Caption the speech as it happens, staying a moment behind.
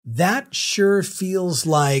that sure feels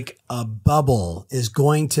like a bubble is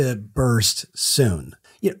going to burst soon.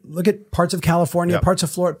 Look at parts of California, parts of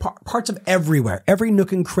Florida, parts of everywhere, every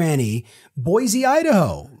nook and cranny. Boise,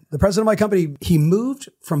 Idaho. The president of my company, he moved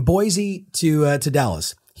from Boise to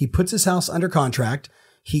Dallas. He puts his house under contract.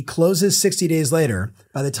 He closes 60 days later.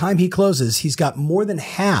 By the time he closes, he's got more than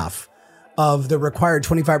half of the required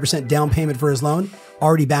 25% down payment for his loan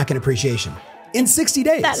already back in appreciation in 60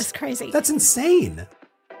 days. That is crazy. That's insane.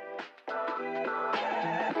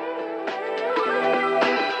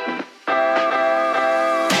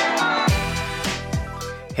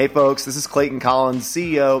 Hey folks, this is Clayton Collins,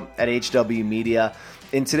 CEO at HW Media.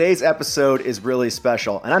 And today's episode is really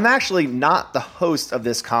special. And I'm actually not the host of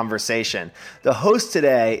this conversation. The host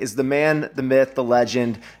today is the man, the myth, the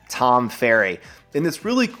legend, Tom Ferry. In this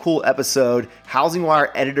really cool episode, Housing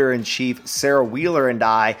Wire editor-in-chief Sarah Wheeler and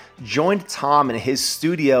I joined Tom in his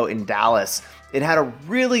studio in Dallas and had a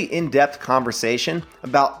really in-depth conversation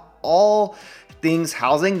about all things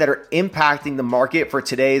housing that are impacting the market for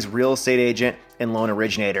today's real estate agent and loan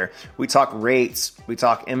originator. We talk rates, we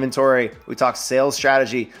talk inventory, we talk sales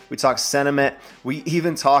strategy, we talk sentiment. We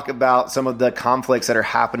even talk about some of the conflicts that are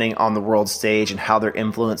happening on the world stage and how they're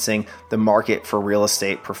influencing the market for real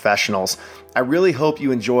estate professionals. I really hope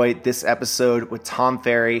you enjoyed this episode with Tom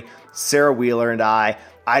Ferry, Sarah Wheeler, and I.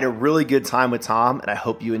 I had a really good time with Tom, and I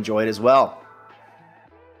hope you enjoyed as well.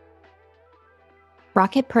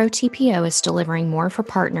 Rocket Pro TPO is delivering more for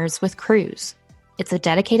partners with Cruise. It's a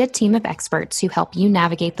dedicated team of experts who help you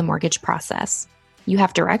navigate the mortgage process. You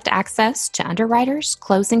have direct access to underwriters,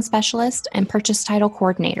 closing specialists, and purchase title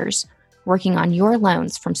coordinators working on your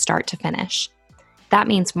loans from start to finish. That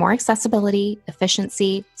means more accessibility,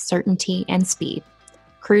 efficiency, certainty, and speed.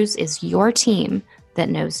 Cruise is your team that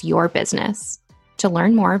knows your business. To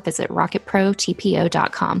learn more, visit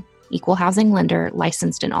rocketprotpo.com. Equal housing lender,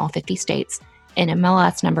 licensed in all 50 states. And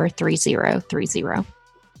MLS number 3030.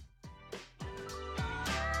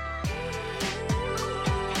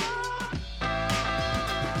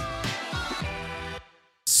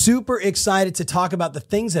 Super excited to talk about the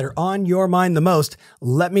things that are on your mind the most.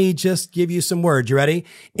 Let me just give you some words. You ready?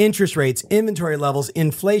 Interest rates, inventory levels,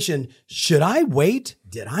 inflation. Should I wait?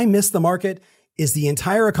 Did I miss the market? Is the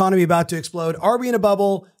entire economy about to explode? Are we in a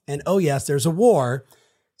bubble? And oh yes, there's a war.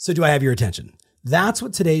 So do I have your attention? That's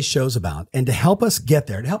what today's show's about. And to help us get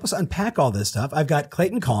there, to help us unpack all this stuff, I've got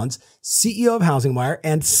Clayton Collins, CEO of Housing Wire,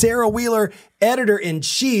 and Sarah Wheeler,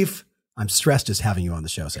 editor-in-chief. I'm stressed just having you on the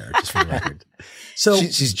show, Sarah, just for the record. So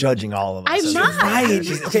she's judging all of us. I'm not. Right.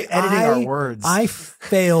 She's editing our words. I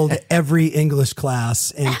failed every English class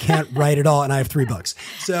and can't write at all. And I have 3 books.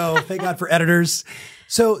 So thank God for editors.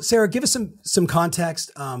 So Sarah, give us some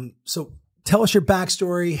context. So tell us your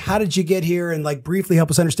backstory. How did you get here? And briefly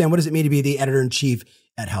help us understand, what does it mean to be the editor-in-chief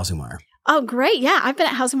at Housing Wire? Oh, great. Yeah. I've been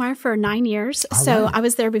at Housing Wire for 9 years. So I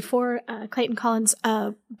was there before Clayton Collins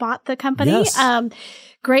bought the company. Yes.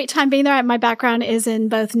 Great time being there. My background is in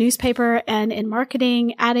both newspaper and in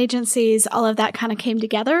marketing, ad agencies. All of that kind of came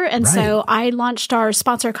together. And so I launched our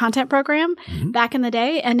sponsor content program back in the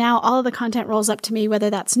day. And now all of the content rolls up to me,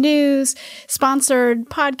 whether that's news, sponsored,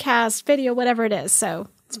 podcast, video, whatever it is. So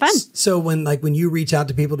it's fun. So when you reach out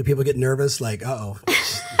to people, do people get nervous? Uh-oh,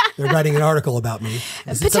 they're writing an article about me.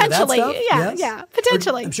 Potentially. Yeah,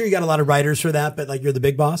 potentially. I'm sure you got a lot of writers for that, but you're the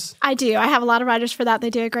big boss? I do. I have a lot of writers for that. They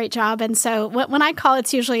do a great job. And so when I call,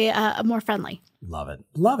 it's usually more friendly. Love it.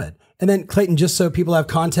 And then Clayton, just so people have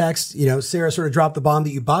context, Sarah sort of dropped the bomb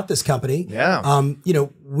that you bought this company. Yeah.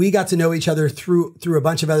 We got to know each other through a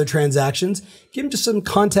bunch of other transactions. Give them just some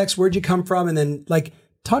context. Where'd you come from? And then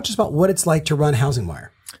talk to us about what it's like to run Housing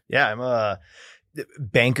Wire. Yeah, I'm a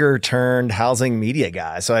banker turned housing media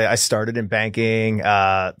guy. So I started in banking,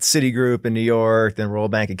 Citigroup in New York, then Royal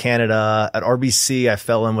Bank of Canada. At RBC, I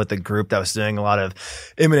fell in with a group that was doing a lot of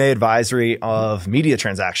M&A advisory of media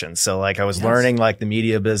transactions. So I was learning the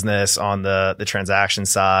media business on the transaction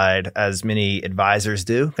side, as many advisors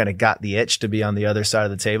do. Kind of got the itch to be on the other side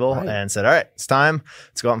of the table and said, all right, it's time.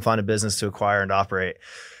 Let's go out and find a business to acquire and operate.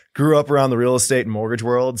 Grew up around the real estate and mortgage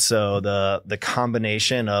world. So the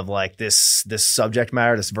combination of this subject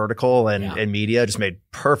matter, this vertical and media just made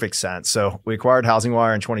perfect sense. So we acquired Housing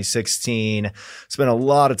Wire in 2016, spent a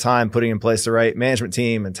lot of time putting in place the right management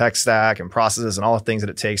team and tech stack and processes and all the things that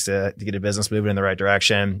it takes to get a business moving in the right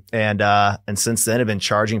direction. And since then have been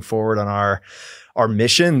charging forward on our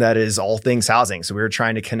mission that is all things housing. So we were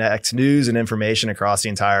trying to connect news and information across the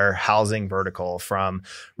entire housing vertical, from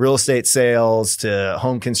real estate sales to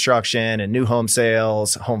home construction and new home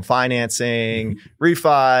sales, home financing,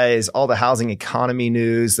 refis, all the housing economy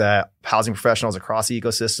news that housing professionals across the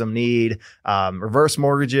ecosystem need, reverse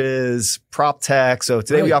mortgages, prop tech. So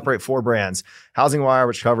today we operate 4 brands: Housing Wire,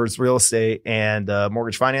 which covers real estate and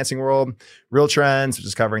mortgage financing world; Real Trends, which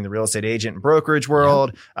is covering the real estate agent and brokerage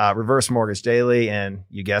world; Reverse Mortgage Daily, and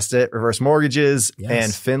you guessed it, reverse mortgages;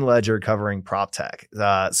 and FinLedger covering prop tech.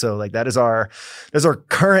 So like that is our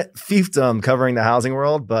current fiefdom covering the housing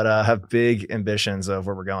world, but have big ambitions of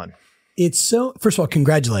where we're going. It's so, first of all,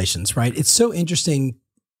 congratulations, right? It's so interesting,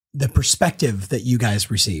 the perspective that you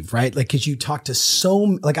guys receive, right? Like, cause you talk to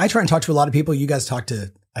I try and talk to a lot of people. You guys talk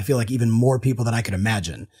to, I feel like, even more people than I could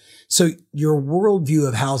imagine. So your worldview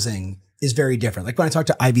of housing is very different. Like when I talk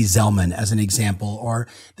to Ivy Zellman as an example, or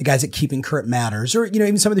the guys at Keeping Current Matters, or,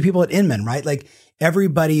 even some of the people at Inman, right? Like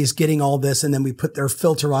everybody's getting all this and then we put their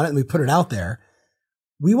filter on it and we put it out there.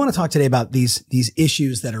 We want to talk today about these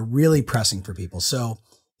issues that are really pressing for people. So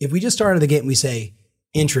if we just start out of the gate and we say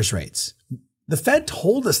interest rates, the Fed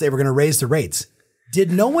told us they were going to raise the rates. Did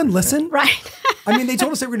no one listen? Right. I mean, they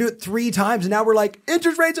told us they were going to do it 3 times, and now we're like,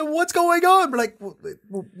 interest rates, and what's going on? We're like,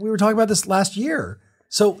 we were talking about this last year.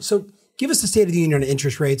 So give us the state of the union on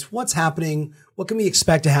interest rates. What's happening? What can we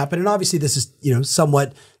expect to happen? And obviously, this is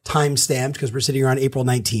somewhat time stamped because we're sitting around April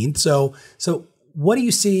 19th. So what do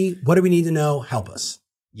you see? What do we need to know? Help us.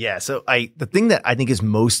 Yeah. So the thing that I think is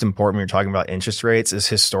most important when you're talking about interest rates is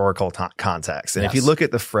historical context. And if you look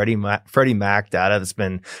at the Freddie Mac data, that's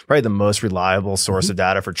been probably the most reliable source of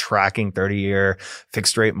data for tracking 30-year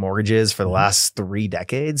fixed rate mortgages for the last 3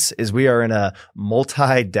 decades, is we are in a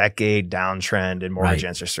multi-decade downtrend in mortgage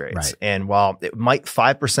interest rates. Right. And while it might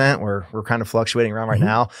 5%, we're kind of fluctuating around right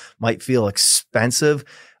now, might feel expensive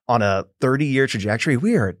on a 30-year trajectory,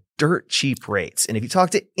 we are at dirt cheap rates. And if you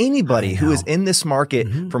talk to anybody who is in this market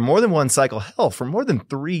for more than one cycle, hell, for more than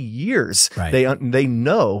 3 years, they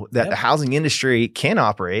know that the housing industry can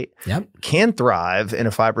operate, can thrive in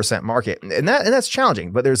a 5% market. And that's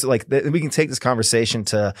challenging. But there's we can take this conversation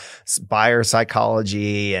to buyer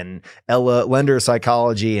psychology and lender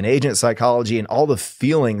psychology and agent psychology and all the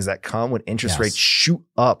feelings that come when interest rates shoot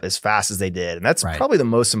up as fast as they did. And that's probably the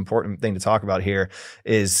most important thing to talk about here,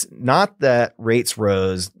 is not that rates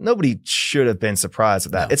rose. Nobody should have been surprised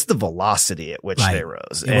with that. No. It's the velocity at which they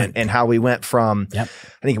rose and how we went from, I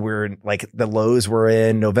think we were like the lows were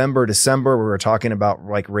in November, December. We were talking about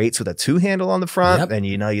like rates with a 2 handle on the front. And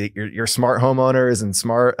your smart homeowners and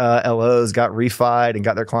smart LOs got refied and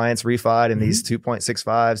got their clients refied in these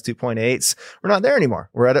 2.65s, 2.8s. We're not there anymore.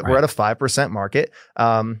 We're at a 5% market.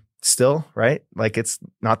 Still, right? Like it's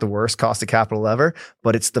not the worst cost of capital ever,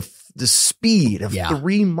 but it's the speed of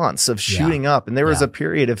 3 months of shooting up. And there was a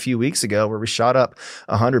period a few weeks ago where we shot up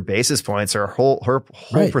 100 basis points or a whole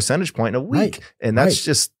percentage point in a week. And that's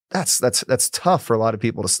just, that's tough for a lot of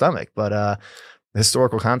people to stomach, but,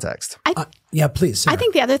 historical context. Please. Sarah. I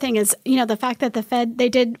think the other thing is, the fact that the Fed, they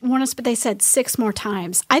did warn us, but they said 6 more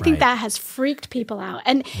times. I think that has freaked people out.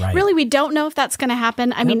 And really, we don't know if that's going to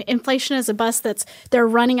happen. I mean, inflation is a bus they're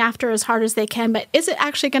running after as hard as they can, but is it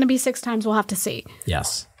actually going to be 6 times? We'll have to see.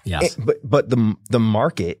 Yes. But the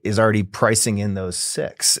market is already pricing in those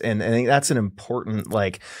 6. And I think that's an important,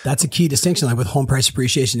 that's a key distinction. Like with home price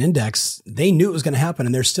appreciation index, they knew it was going to happen.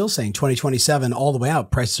 And they're still saying 2027 all the way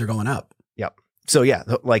out, prices are going up. Yep. So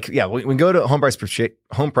we go to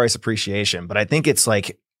home price appreciation, but I think it's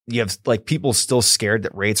you have people still scared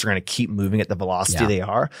that rates are going to keep moving at the velocity they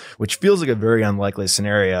are, which feels like a very unlikely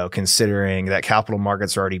scenario considering that capital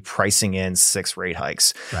markets are already pricing in 6 rate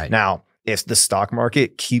hikes. Now, if the stock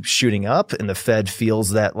market keeps shooting up and the Fed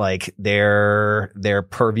feels that their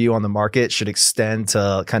purview on the market should extend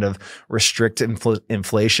to kind of restrict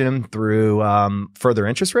inflation through further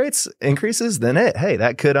interest rates increases, then hey,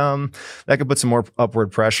 that could put some more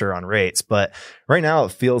upward pressure on rates. But right now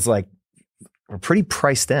it feels like we're pretty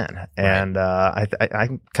priced in, and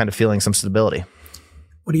I'm kind of feeling some stability.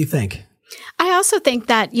 What do you think? I also think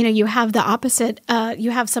that, you have the opposite.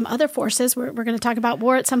 You have some other forces. We're going to talk about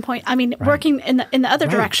war at some point. I mean, working in the other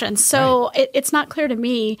direction. So it's not clear to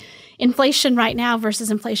me inflation right now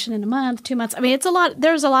versus inflation in a month, 2 months. I mean, it's a lot.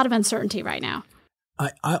 There's a lot of uncertainty right now.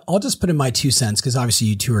 I'll just put in my 2 cents because obviously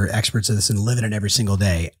you two are experts of this and live in it every single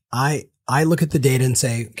day. I look at the data and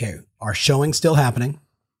say, okay, are showings still happening?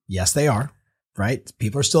 Yes, they are. Right?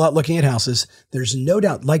 People are still out looking at houses. There's no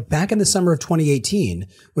doubt, like back in the summer of 2018,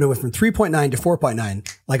 when it went from 3.9 to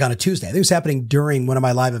 4.9, like on a Tuesday, I think it was happening during one of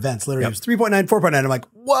my live events. Literally, it was 3.9, 4.9. I'm like,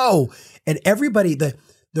 whoa. And everybody, the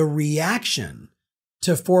reaction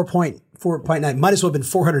to 4.9 might as well have been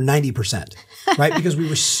 490%, right? Because we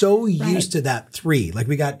were so used to that 3. Like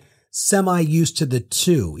we got semi-used to the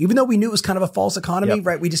 2, even though we knew it was kind of a false economy,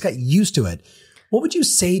 right? We just got used to it. What would you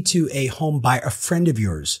say to a home buyer, a friend of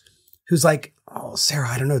yours, who's like, oh, Sarah,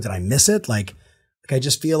 I don't know. Did I miss it? Like I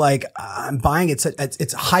just feel like I'm buying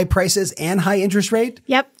it's high prices and high interest rate.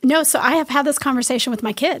 Yep. No, so I have had this conversation with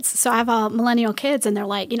my kids. So I have millennial kids and they're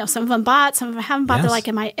like, some of them bought, some of them haven't bought. Yes. They're like,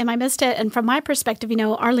 am I missed it? And from my perspective,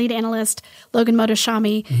 our lead analyst, Logan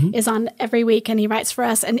Motoshami, is on every week and he writes for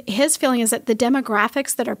us. And his feeling is that the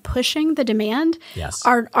demographics that are pushing the demand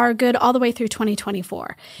are good all the way through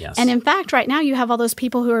 2024. Yes. And in fact, right now you have all those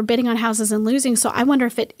people who are bidding on houses and losing. So I wonder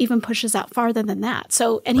if it even pushes out farther than that.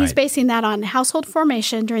 So, and he's basing that on household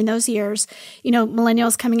formation during those years.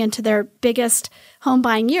 Millennials coming into their biggest home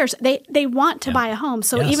buying years, they want to buy a home.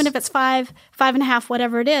 So even if it's 5.5,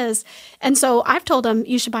 whatever it is. And so I've told them,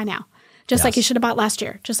 you should buy now. Just like you should have bought last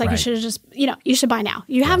year. Just like you should have just, you should buy now.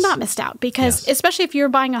 You have not missed out because especially if you're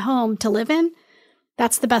buying a home to live in,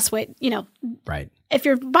 that's the best way, Right. If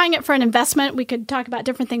you're buying it for an investment, we could talk about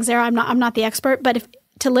different things there. I'm not the expert, but if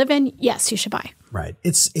to live in, yes, you should buy. Right.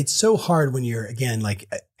 It's so hard when you're, again, like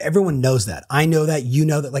everyone knows that. I know that,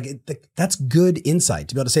 that, that's good insight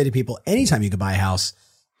to be able to say to people, anytime you can buy a house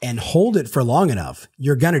and hold it for long enough,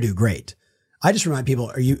 you're going to do great. I just remind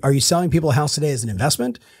people, are you selling people a house today as an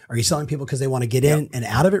investment? Are you selling people because they want to get in and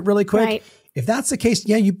out of it really quick? Right. If that's the case,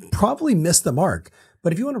 you probably missed the mark.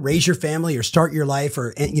 But if you want to raise your family or start your life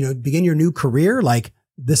or, begin your new career, like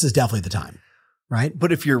this is definitely the time. Right.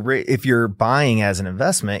 But if you're buying as an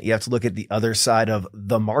investment, you have to look at the other side of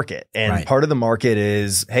the market. And part of the market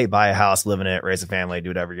is, hey, buy a house, live in it, raise a family, do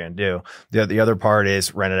whatever you're going to do. The other part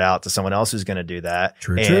is rent it out to someone else who's going to do that.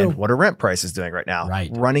 True. What are rent prices doing right now?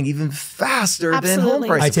 Right. Running even faster than home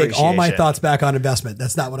price appreciation. I take all my thoughts back on investment.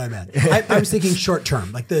 That's not what I meant. I was thinking short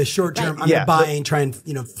term, like the short term. I'm going to buy and try and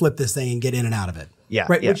flip this thing and get in and out of it. Yeah.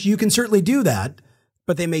 Right. Which you can certainly do that.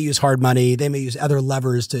 But they may use hard money. They may use other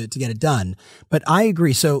levers to get it done. But I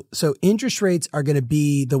agree. So interest rates are going to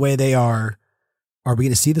be the way they are. Are we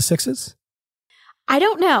going to see the sixes? I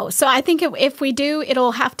don't know. So I think if we do,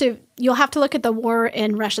 you'll have to look at the war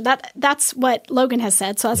in Russia. That's what Logan has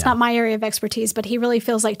said. So that's not my area of expertise. But he really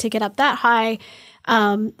feels like to get up that high,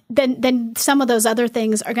 then some of those other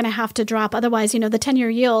things are going to have to drop. Otherwise, the 10-year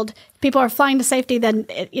yield, people are flying to safety. Then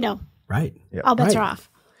all bets are off.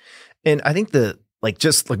 And I think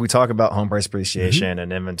just like we talk about home price appreciation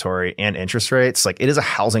and inventory and interest rates, like it is a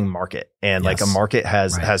housing market and like a market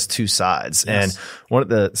has two sides. And one of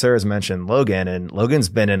the Sarah's mentioned Logan, and Logan's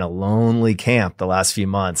been in a lonely camp the last few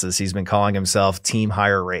months as he's been calling himself team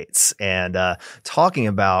higher rates and talking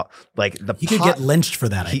about like he could get lynched for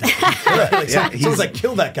that. I think. Someone's like,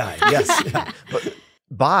 kill that guy. Yes. But,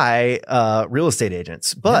 by real estate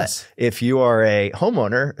agents. But if you are a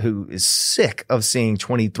homeowner who is sick of seeing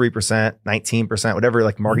 23%, 19%, whatever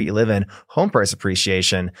like market you live in, home price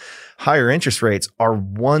appreciation, higher interest rates are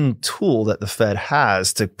one tool that the Fed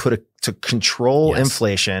has to to control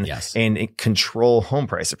inflation and control home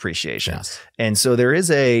price appreciation. And so there is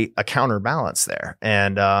a counterbalance there.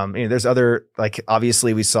 And, there's other, like,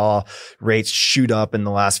 obviously we saw rates shoot up in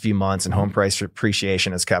the last few months and home price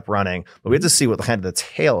appreciation has kept running, but we have to see what kind of the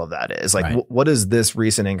tail of that is. Like, what is this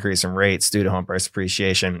recent increase in rates due to home price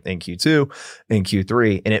appreciation in Q2, in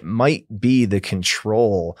Q3? And it might be the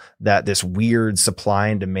control that this weird supply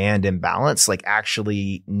and demand imbalance, like,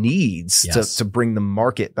 actually needs to bring the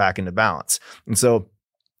market back into balance. And so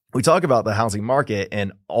we talk about the housing market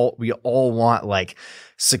and we all want like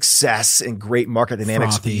success and great market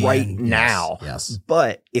dynamics now.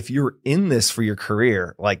 But if you're in this for your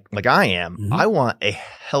career, like I am, I want a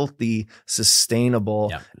healthy,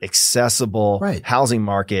 sustainable, accessible housing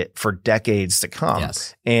market for decades to come.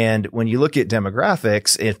 And when you look at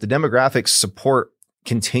demographics, if the demographics support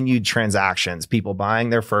continued transactions, people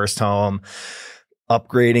buying their first home,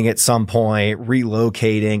 upgrading at some point,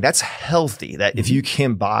 relocating, that's healthy. That if you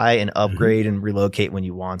can buy and upgrade and relocate when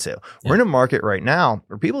you want to. We're in a market right now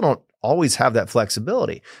where people don't always have that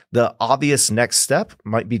flexibility. The obvious next step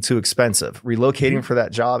might be too expensive. Relocating for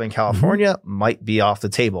that job in California might be off the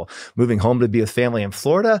table. Moving home to be with family in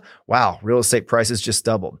Florida, wow, real estate prices just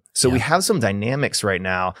doubled. So we have some dynamics right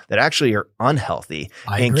now that actually are unhealthy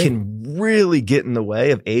and can really get in the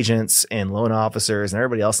way of agents and loan officers and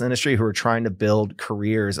everybody else in the industry who are trying to build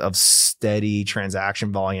careers of steady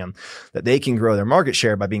transaction volume that they can grow their market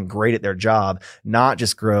share by being great at their job, not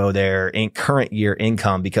just grow their current year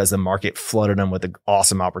income because the market flooded them with an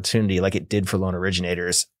awesome opportunity like it did for loan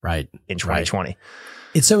originators in 2020.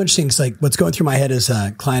 It's so interesting. It's like what's going through my head is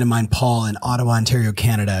a client of mine, Paul, in Ottawa, Ontario,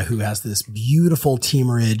 Canada, who has this beautiful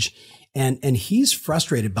teamerage. And he's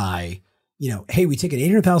frustrated by, hey, we take an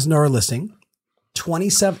 $800,000 listing,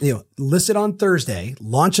 27, listed on Thursday,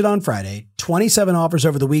 launch it on Friday, 27 offers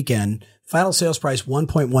over the weekend, final sales price,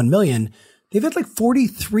 $1.1 million. They've had like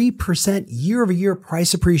 43% year over year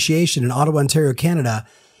price appreciation in Ottawa, Ontario, Canada.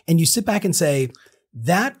 And you sit back and say,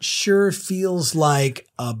 that sure feels like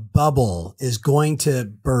a bubble is going to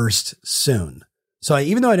burst soon. So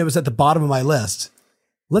even though it was at the bottom of my list,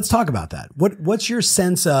 let's talk about that. What's your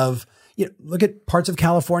sense of, look at parts of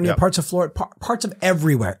California, parts of Florida, parts of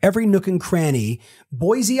everywhere, every nook and cranny.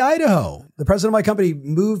 Boise, Idaho. The president of my company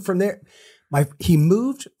moved from there. He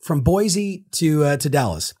moved from Boise to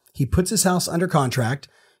Dallas. He puts his house under contract.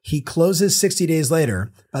 He closes 60 days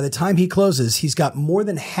later. By the time he closes, he's got more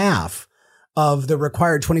than half of the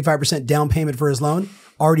required 25% down payment for his loan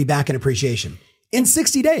already back in appreciation. In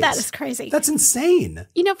 60 days. That is crazy. That's insane.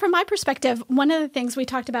 From my perspective, one of the things we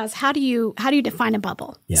talked about is how do you define a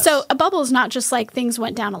bubble? Yes. So a bubble is not just like things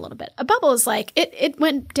went down a little bit. A bubble is like it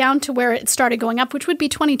went down to where it started going up, which would be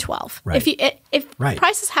 2012. Right. If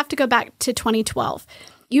prices have to go back to 2012,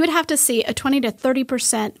 you would have to see a 20 to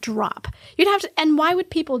 30% drop. You'd have to, and why would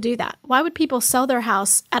people do that? Why would people sell their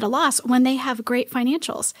house at a loss when they have great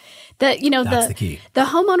financials? That's the key. The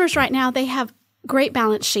homeowners right now, they have great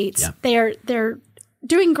balance sheets. Yeah. They're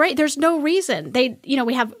doing great. There's no reason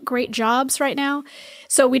we have great jobs right now.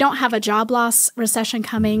 So we don't have a job loss recession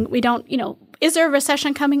coming. We don't, is there a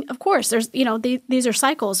recession coming? Of course, there's, these are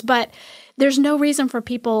cycles, but there's no reason for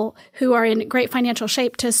people who are in great financial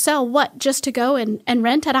shape to sell just to go and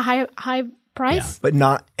rent at a high price. Yeah. But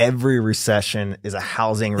not every recession is a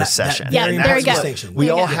housing recession. There you go. We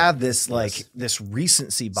all have this this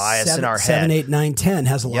recency bias in our head. 7, 8, 9, 10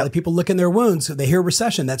 has a lot of people licking their wounds. They hear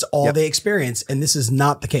recession. That's all they experience. And this is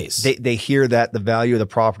not the case. They hear that the value of the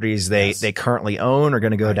properties they currently own are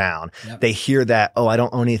going to go down. Yep. They hear that, I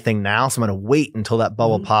don't own anything now, so I'm going to wait until that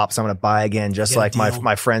bubble pops. I'm going to buy again, just like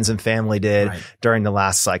my friends and family did during the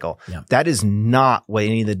last cycle. Yep. That is not what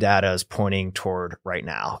any of the data is pointing toward right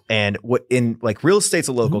now. And real estate's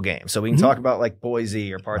a local game. So we can talk about like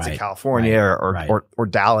Boise or parts of California or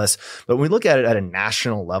Dallas. But when we look at it at a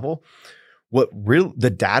national level,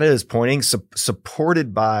 the data is pointing,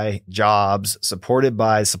 supported by jobs, supported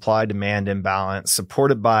by supply demand imbalance,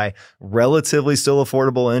 supported by relatively still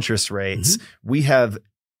affordable interest rates. We have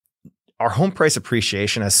our home price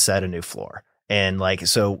appreciation has set a new floor. And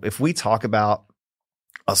so if we talk about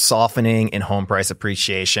a softening in home price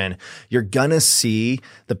appreciation, you're going to see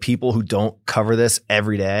the people who don't cover this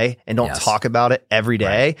every day and don't talk about it every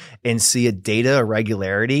day and see a data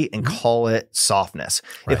irregularity and call it softness.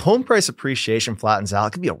 If home price appreciation flattens out,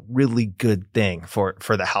 it could be a really good thing for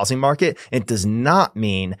the housing market. It does not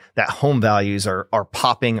mean that home values are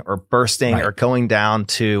popping or bursting or going down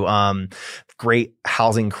to great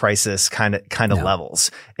housing crisis kind of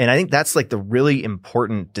levels. And I think that's the really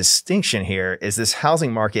important distinction here is this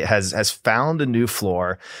housing market has found a new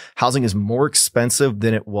floor. Housing is more expensive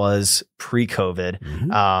than it was pre-COVID.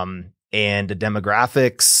 And the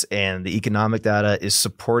demographics and the economic data is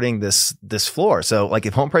supporting this floor. So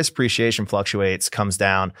if home price appreciation fluctuates, comes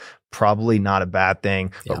down, probably not a bad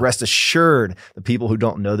thing. But rest assured, the people who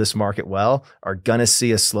don't know this market well are going to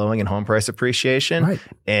see a slowing in home price appreciation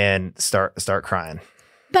and start crying.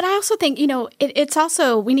 But I also think, it's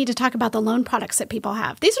also, we need to talk about the loan products that people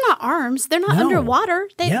have. These are not ARMs. They're not underwater.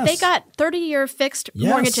 They got 30-year fixed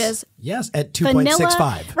mortgages. Yes, at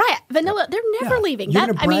 2.65. Right. Vanilla, they're never leaving. You're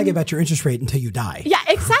going to brag about your interest rate until you die. Yeah,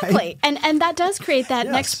 exactly. Right? And that does create that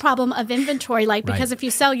next problem of inventory. Because if you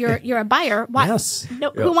sell, you're a buyer. Why?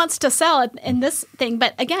 Who wants to sell in this thing?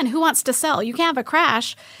 But again, who wants to sell? You can't have a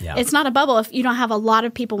crash. Yeah. It's not a bubble if you don't have a lot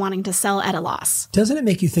of people wanting to sell at a loss. Doesn't it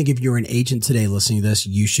make you think if you're an agent today listening to this,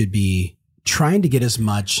 you should be trying to get as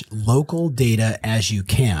much local data as you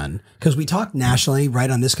can? Because we talk nationally,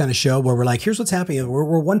 on this kind of show where we're like, here's what's happening.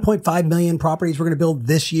 We're 1.5 million properties we're going to build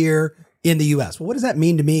this year in the U.S. Well, what does that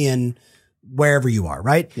mean to me in wherever you are,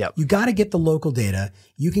 right? Yep. You got to get the local data.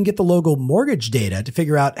 You can get the local mortgage data to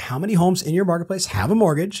figure out how many homes in your marketplace have a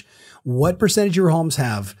mortgage, what percentage of your homes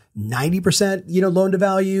have 90%, loan to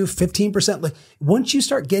value, 15%. Once you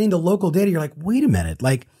start getting the local data, you're like, wait a minute,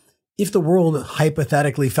 if the world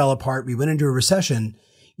hypothetically fell apart, we went into a recession,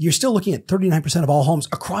 you're still looking at 39% of all homes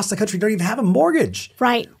across the country don't even have a mortgage.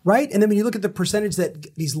 Right. Right. And then when you look at the percentage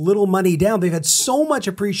that these little money down, they've had so much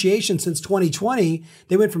appreciation since 2020.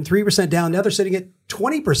 They went from 3% down. Now they're sitting at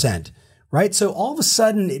 20%. Right. So all of a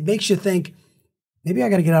sudden it makes you think, maybe I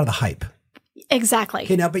got to get out of the hype. Exactly.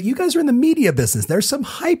 Okay. Now, but you guys are in the media business. There's some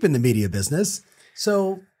hype in the media business.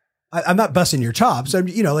 So I'm not busting your chops.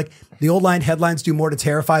 The old line, headlines do more to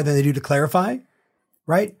terrify than they do to clarify,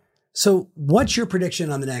 right? So what's your prediction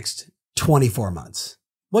on the next 24 months?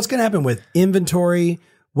 What's going to happen with inventory?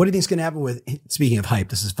 What do you think is going to happen with, speaking of hype,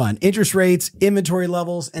 this is fun, interest rates, inventory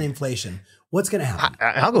levels, and inflation? What's going to happen?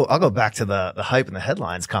 I'll go back to the hype and the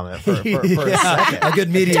headlines comment for a second. A good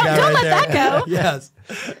media guy right there. That go. Yes.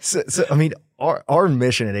 So I mean, our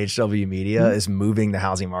mission at HW Media is moving the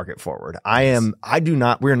housing market forward.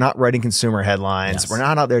 We're not writing consumer headlines. Yes. We're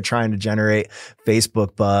not out there trying to generate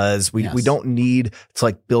Facebook buzz. We don't need to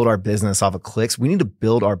like build our business off of clicks. We need to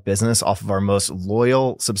build our business off of our most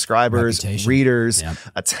loyal subscribers, Reputation. readers, Yep.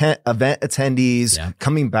 event attendees Yep.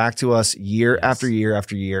 coming back to us year after year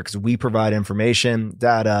after year because we provide information,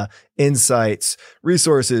 data, insights,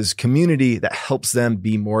 resources, community that helps them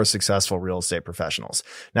be more successful real estate professionals.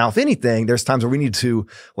 Now, if anything, there's times where we need to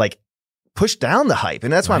like push down the hype.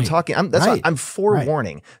 And that's why I'm talking. I'm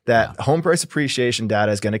forewarning that home price appreciation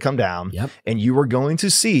data is going to come down. Yep. And you are going to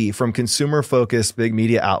see from consumer focused big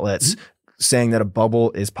media outlets saying that a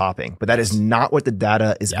bubble is popping, but that is not what the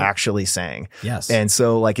data is actually saying. Yes. And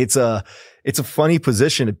so like it's a funny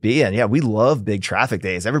position to be in. Yeah. We love big traffic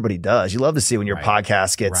days. Everybody does. You love to see when your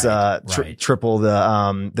podcast gets, triple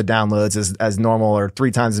the downloads as normal or 3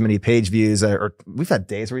 times as many page views, or we've had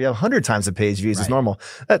days where you have 100 times the page views as normal.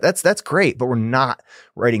 That's great, but we're not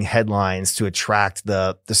writing headlines to attract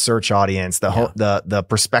the search audience, the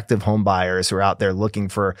prospective home buyers who are out there looking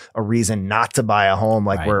for a reason not to buy a home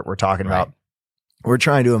like we're talking about. We're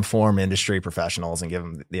trying to inform industry professionals and give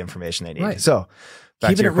them the information they need. Right. So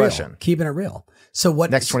back to your question. Keeping it real. So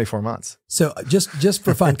what next 24 months? So just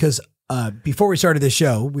for fun, because before we started this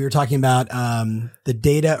show, we were talking about the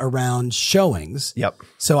data around showings. Yep.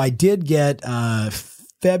 So I did get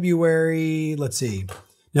February. Let's see.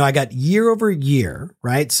 No, I got year over year,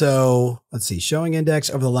 right? So let's see, showing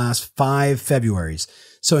index over the last 5 Februaries.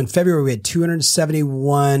 So in February, we had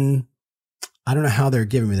 271. I don't know how they're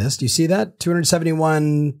giving me this. Do you see that?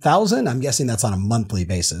 271,000? I'm guessing that's on a monthly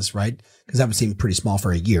basis, right? Because that would seem pretty small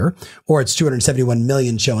for a year. Or it's 271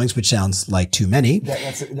 million showings, which sounds like too many.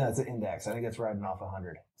 That's an index. I think it's riding off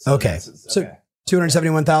 100. So okay. So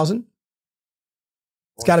 271,000?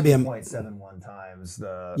 It's got to be 0.71 times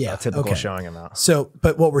the typical showing amount. So,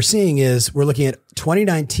 but what we're seeing is we're looking at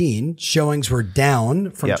 2019 showings were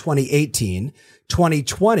down from 2018.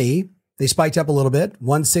 2020, they spiked up a little bit,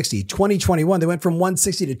 160. 2021, they went from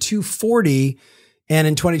 160 to 240. And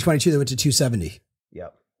in 2022, they went to 270.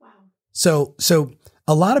 Yep. Wow. So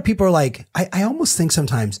a lot of people are like, I almost think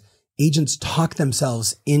sometimes agents talk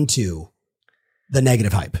themselves into the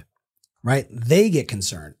negative hype, right? They get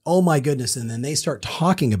concerned. Oh my goodness. And then they start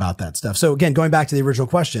talking about that stuff. So again, going back to the original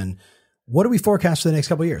question, what do we forecast for the next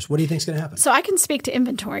couple of years? What do you think is going to happen? So I can speak to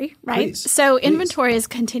inventory, right? Please. So inventory is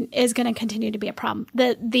going to continue to be a problem.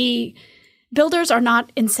 The builders are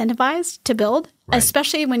not incentivized to build,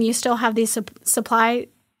 especially when you still have these supply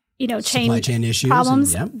chain issues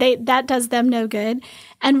problems. That does them no good.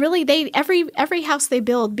 And really, every house they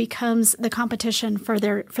build becomes the competition for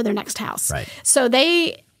their next house. Right. So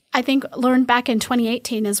I think learned back in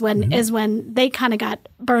 2018 is when they kind of got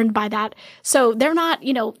burned by that. So they're not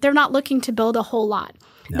looking to build a whole lot.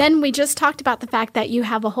 No. Then we just talked about the fact that you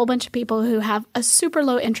have a whole bunch of people who have a super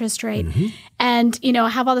low interest rate and,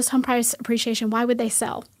 have all this home price appreciation. Why would they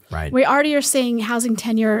sell? Right. We already are seeing housing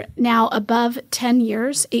tenure now above 10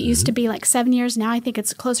 years. It used to be like 7 years. Now I think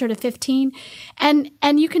it's closer to 15. And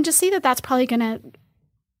you can just see that that's probably going to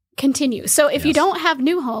continue. So if you don't have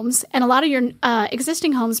new homes and a lot of your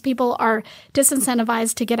existing homes, people are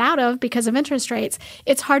disincentivized to get out of because of interest rates,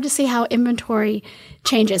 it's hard to see how inventory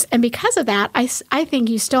changes. And because of that, I think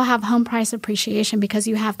you still have home price appreciation because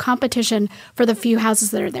you have competition for the few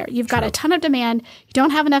houses that are there. You've got a ton of demand. You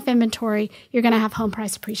don't have enough inventory. You're going to have home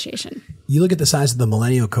price appreciation. You look at the size of the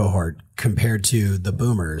millennial cohort compared to the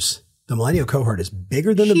boomers. The millennial cohort is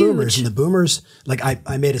bigger than the boomers, and the boomers, like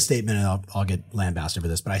I made a statement, and I'll get lambasted for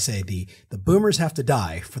this, but I say the boomers have to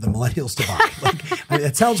die for the millennials to buy.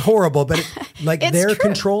 It sounds horrible, but they're true.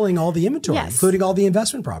 Controlling all the inventory, including all the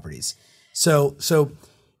investment properties. So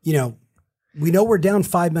we know we're down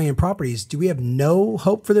 5 million properties. Do we have no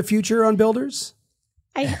hope for the future on builders?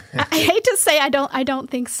 I hate to say I don't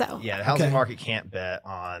think so. Yeah, the housing market can't bet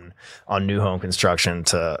on new home construction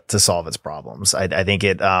to solve its problems. I think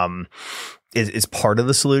it is part of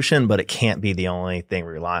the solution, but it can't be the only thing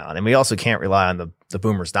we rely on. And we also can't rely on the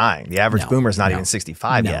boomers dying. The average boomer is not even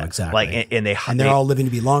 65 yet. Exactly. And they're all living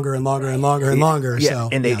to be longer and longer and longer and longer. Yeah, so,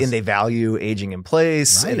 and they value aging in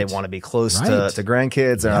place, and they want to be close to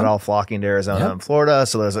grandkids. They're not all flocking to Arizona and Florida.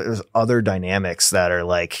 So there's other dynamics that are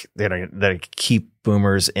like that keep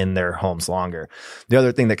boomers in their homes longer. The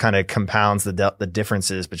other thing that kind of compounds the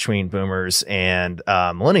differences between boomers and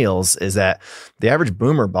millennials is that the average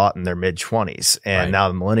boomer bought in their mid-20s, and now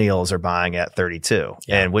the millennials are buying at 32,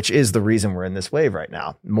 and which is the reason we're in this wave right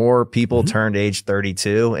now. More people turned age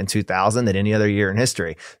 32 in 2000 than any other year in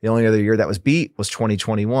history. The only other year that was beat was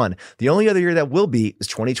 2021. The only other year that will beat is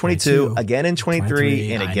 2022, again in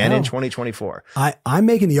 23, and again in 2024. I'm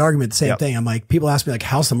making the argument the same thing. I'm like, people ask me like,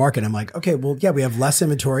 how's the market? I'm like, okay, well, yeah, we have less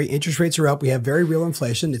inventory. Interest rates are up. We have very real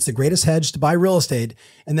inflation. It's the greatest hedge to buy real estate.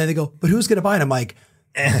 And then they go, but who's going to buy it? I'm like,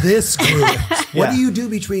 this group. What do you do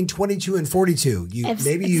between 22 and 42?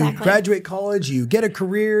 You graduate college, you get a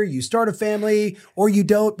career, you start a family, or you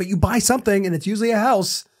don't, but you buy something, and it's usually a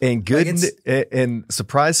house. And and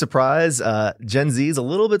surprise, surprise, Gen Z is a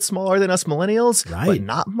little bit smaller than us millennials, but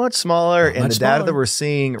not much smaller. The data that we're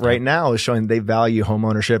seeing right now is showing they value home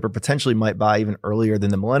ownership, or potentially might buy even earlier than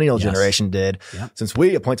the millennial generation did. Since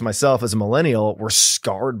I point to myself as a millennial, we're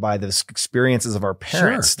scarred by the experiences of our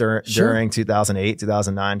parents during 2008,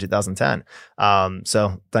 2009, 2010.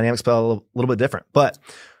 So dynamics play a little bit different, but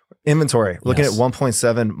inventory, looking at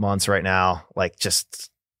 1.7 months right now, like just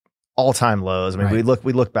all-time lows. I mean,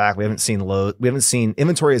 we look back, we haven't seen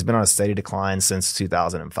inventory has been on a steady decline since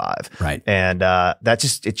 2005. Right. And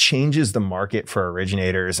it changes the market for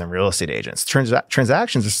originators and real estate agents.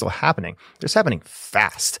 Transactions are still happening. They're just happening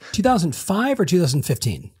fast. 2005 or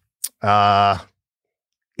 2015?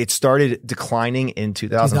 It started declining in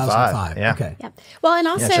 2005. Yeah. Okay. Yep. Well, and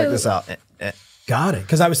also check this out. Got it.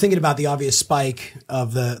 Because I was thinking about the obvious spike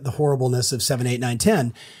of the horribleness of 7, 8, 9,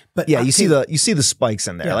 10. But you see the spikes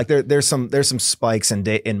in there. Yeah. Like there's some spikes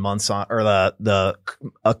in months on, or the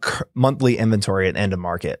monthly inventory at end of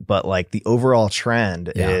market, but like the overall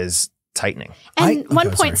trend is tightening. And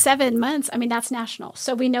 1.7 months, I mean, that's national.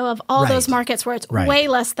 So we know of all those markets where it's way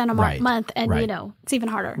less than a month, and it's even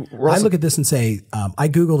harder. I look at this and say, I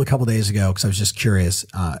Googled a couple days ago because I was just curious,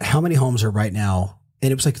 how many homes are right now?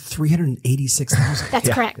 And it was like 386,000. That's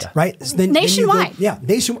correct. Right? Then nationwide.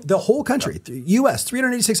 Nationwide, the whole country, U.S.,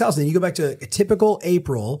 386,000. Then you go back to a typical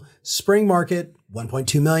April spring market,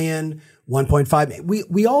 1.2 million, 1.5.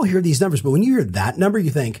 We all hear these numbers, but when you hear that number, you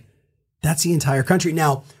think that's the entire country.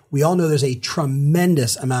 Now, we all know there's a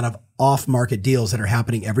tremendous amount of off-market deals that are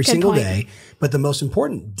happening every single day. But the most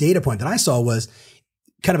important data point that I saw was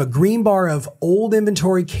kind of a green bar of old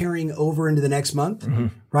inventory carrying over into the next month,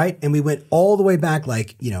 right? And we went all the way back,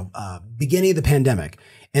 like, beginning of the pandemic,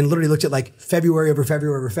 and literally looked at like February over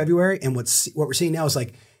February over February. And what we're seeing now is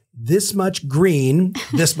like this much green,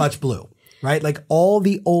 this much blue, right? Like all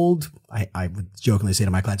the old, I would jokingly say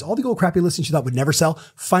to my clients, all the old crappy listings you thought would never sell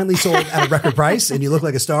finally sold at a record price, and you look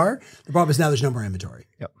like a star. The problem is now there's no more inventory.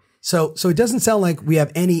 Yep. So it doesn't sound like we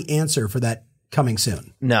have any answer for that coming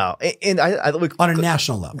soon. No. And I look on a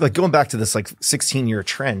national level, like going back to this like 16-year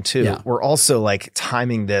trend too. Yeah. We're also like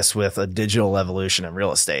timing this with a digital evolution in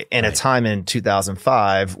real estate, and a time in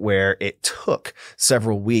 2005 where it took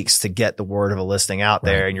several weeks to get the word of a listing out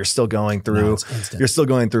there, and you're still going through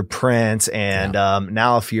print. And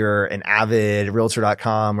now if you're an avid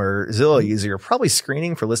realtor.com or Zillow user, you're probably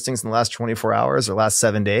screening for listings in the last 24 hours or last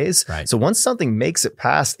 7 days. Right. So once something makes it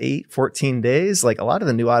past 14 days, like a lot of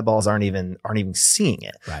the new eyeballs aren't even seeing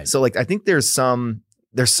it. Right. So like, I think there's some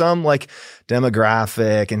like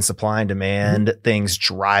demographic and supply and demand things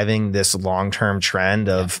driving this long-term trend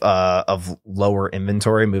of lower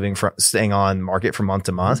inventory, moving from staying on market from month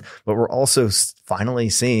to month. But we're also finally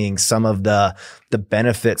seeing some of the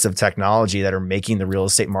benefits of technology that are making the real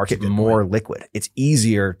estate market more liquid. It's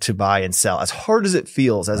easier to buy and sell. As hard as it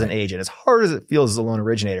feels as an agent, as hard as it feels as a loan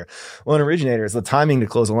originator, the timing to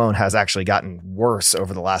close a loan has actually gotten worse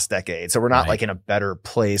over the last decade. So we're not like in a better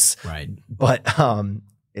place, but,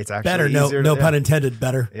 it's actually better. No pun intended.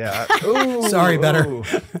 Better. Yeah. Ooh, Sorry, Better.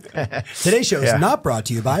 Today's show is not brought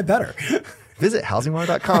to you by Better. Visit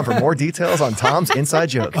housingwire.com for more details on Tom's inside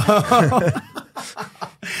joke.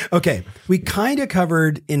 Okay. We kind of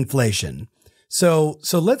covered inflation. So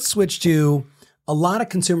let's switch to, a lot of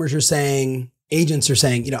consumers are saying, agents are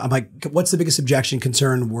saying, I'm like, what's the biggest objection,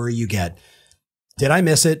 concern, worry you get? Did I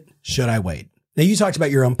miss it? Should I wait? Now you talked about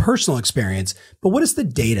your own personal experience, but what does the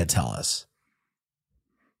data tell us?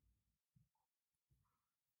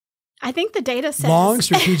 I think the data says... Long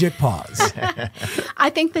strategic pause. I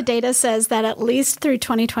think the data says that at least through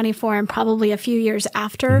 2024 and probably a few years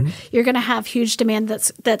after, you're going to have huge demand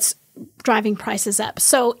that's driving prices up.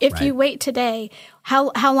 So if you wait today,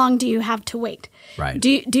 how long do you have to wait? Right.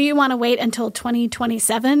 Do you want to wait until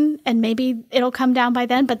 2027 and maybe it'll come down by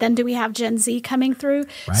then? But then do we have Gen Z coming through?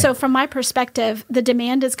 Right. So from my perspective, the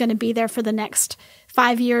demand is going to be there for the next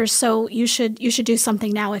 5 years. So you should do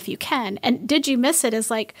something now if you can. And did you miss it? Is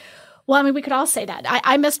like, well, I mean, we could all say that.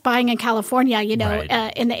 I missed buying in California, in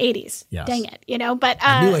the 80s. Yes. Dang it, but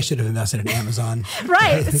I knew I should have invested in Amazon.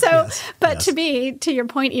 Right. So, but to your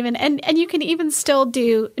point, even, and you can even still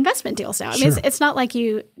do investment deals now. I mean, it's not like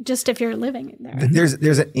you just if you're living there.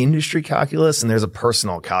 There's an industry calculus and there's a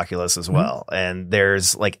personal calculus as well. And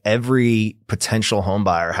there's like every potential home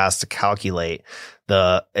buyer has to calculate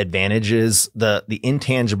the advantages, the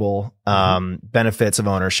intangible benefits of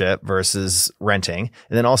ownership versus renting,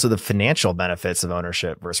 and then also the financial benefits of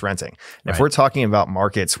ownership versus renting. And if we're talking about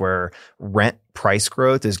markets where rent price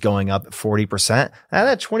growth is going up at 40%,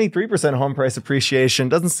 that 23% home price appreciation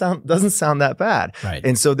doesn't sound that bad. Right.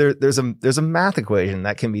 And so there's a math equation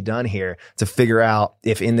that can be done here to figure out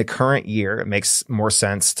if in the current year it makes more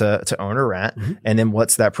sense to own or rent, and then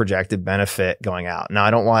what's that projected benefit going out. Now,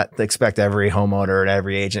 I don't expect every homeowner and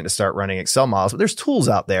every agent to start running Excel models, but there's tools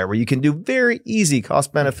out there where you can do very easy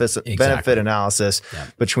cost benefit analysis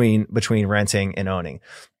between renting and owning.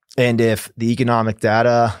 And if the economic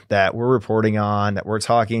data that we're reporting on, that we're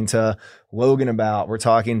talking to Logan about, we're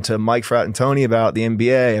talking to Mike Fratantoni about, the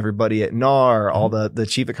MBA, everybody at NAR, all the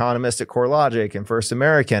chief economists at CoreLogic and First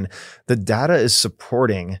American, the data is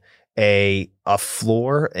supporting a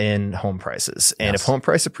floor in home prices. And if home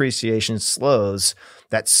price appreciation slows,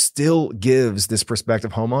 that still gives this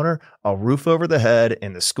prospective homeowner a roof over the head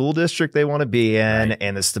in the school district they want to be in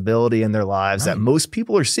and the stability in their lives that most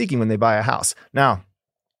people are seeking when they buy a house. Now,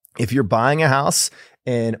 if you're buying a house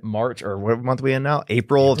in March, or what month are we in now?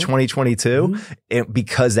 April of 2022,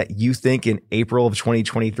 because that you think in April of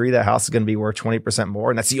 2023 that house is going to be worth 20% more,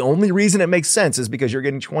 and that's the only reason it makes sense is because you're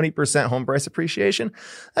getting 20% home price appreciation,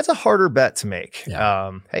 that's a harder bet to make.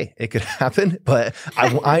 Hey, it could happen, but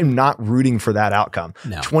I'm not rooting for that outcome.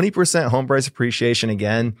 20% home price appreciation,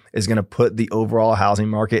 again, is going to put the overall housing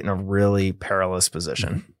market in a really perilous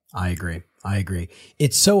position. I agree.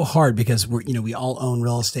 It's so hard because we all own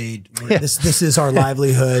real estate. This is our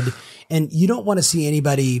livelihood, and you don't want to see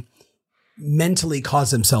anybody mentally cause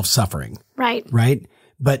themselves suffering. Right.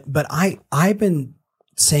 But I've been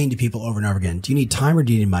saying to people over and over again, do you need time or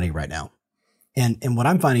do you need money right now? And what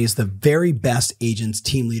I'm finding is the very best agents,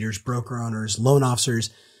 team leaders, broker owners, loan officers,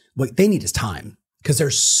 what they need is time because they're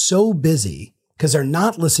so busy. Because they're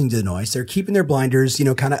not listening to the noise. They're keeping their blinders,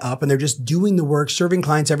 kind of up, and they're just doing the work, serving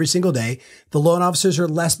clients every single day. The loan officers are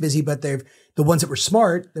less busy, but the ones that were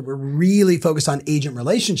smart, that were really focused on agent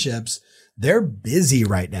relationships, they're busy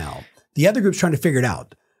right now. The other group's trying to figure it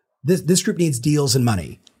out. This group needs deals and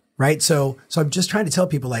money, right? So I'm just trying to tell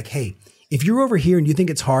people like, hey, if you're over here and you think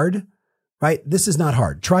it's hard, right? This is not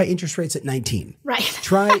hard. Try interest rates at 19. Right.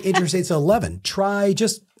 Try interest rates at 11. Try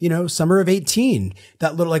just, summer of 18.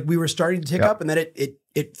 That little, like we were starting to tick up and then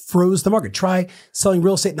it froze the market. Try selling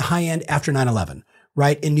real estate in the high end after 9/11,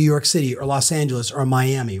 right? In New York City or Los Angeles or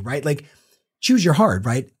Miami, right? Like choose your hard,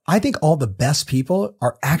 right? I think all the best people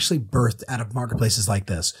are actually birthed out of marketplaces like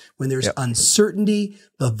this. When there's uncertainty,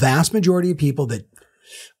 the vast majority of people that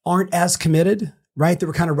aren't as committed, right, that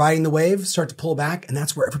were kind of riding the wave, start to pull back. And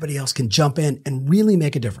that's where everybody else can jump in and really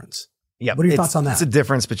make a difference. Yeah. What are your thoughts on that? It's a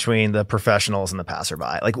difference between the professionals and the passerby.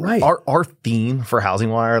 Like our theme for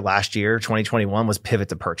Housing Wire last year, 2021, was pivot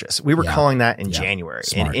to purchase. We were calling that in January.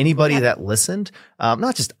 Smart. And anybody that listened,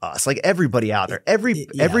 not just us, like everybody out there, every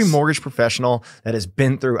mortgage professional that has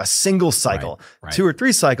been through a single cycle, 2 or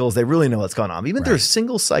 3 cycles, they really know what's going on. Even through a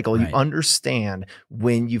single cycle, you understand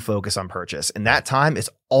when you focus on purchase. And that time is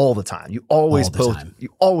all the time. You always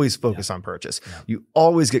focus on purchase. You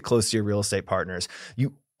always get close to your real estate partners.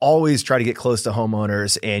 You always try to get close to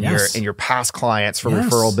homeowners and your past clients for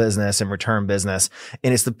referral business and return business.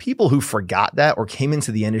 And it's the people who forgot that or came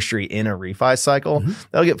into the industry in a refi cycle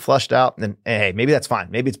that'll get flushed out. And hey, maybe that's fine.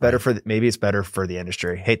 Maybe it's better for the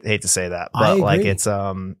industry. Hate to say that, but like it's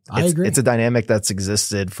a dynamic that's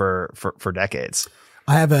existed for decades.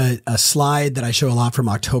 I have a slide that I show a lot from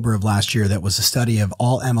October of last year that was a study of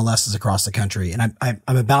all MLSs across the country. And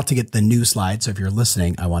I'm about to get the new slide. So if you're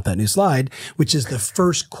listening, I want that new slide, which is the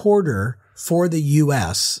first quarter for the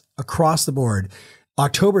U.S. across the board.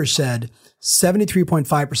 October said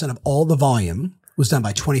 73.5% of all the volume was done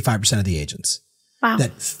by 25% of the agents. Wow.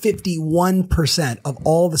 That 51% of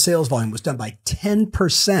all the sales volume was done by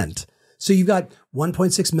 10%. So you've got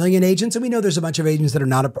 1.6 million agents, and we know there's a bunch of agents that are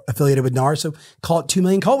not affiliated with NAR. So call it 2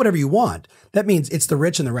 million, call it whatever you want. That means it's the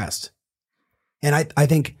rich and the rest. And I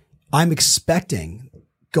think I'm expecting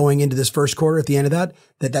going into this first quarter at the end of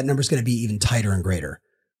that number is going to be even tighter and greater.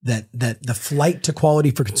 That the flight to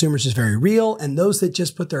quality for consumers is very real. And those that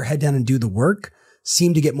just put their head down and do the work,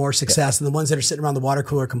 seem to get more success than the ones that are sitting around the water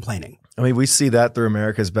cooler complaining. I mean, we see that through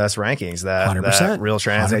America's Best rankings that 100%. Real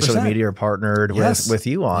Transactional 100%. Media are partnered with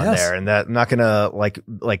you on Yes. there. And that I'm not going to like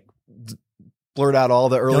blurt out all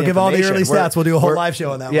the early Don't give all the early information. stats. We'll do a whole live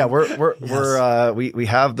show on that Yeah, one. we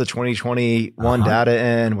have the 2021 data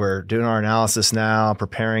in. We're doing our analysis now,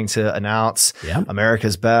 preparing to announce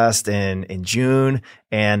America's Best in June.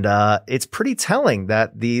 And it's pretty telling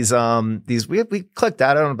that these we collect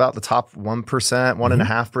data on about the top 1%,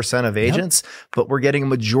 1.5% of agents, but we're getting a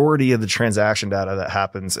majority of the transaction data that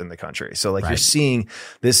happens in the country. So like you're seeing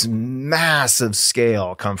this massive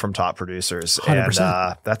scale come from top producers. 100%.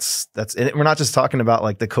 And that's and we're not just talking about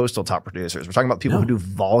like the coastal top producers. We're talking about people who do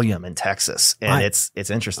volume in Texas. And it's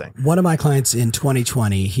interesting. One of my clients in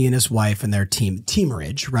 2020, he and his wife and their team,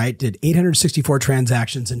 Teamerage, right, did 864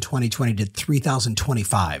 transactions in 2020, did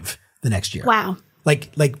 3,025 the next year. Wow.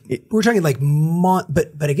 Like we're talking like,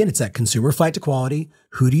 but again, it's that consumer flight to quality.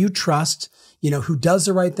 Who do you trust? Who does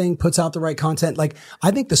the right thing, puts out the right content. Like,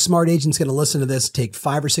 I think the smart agent's going to listen to this, take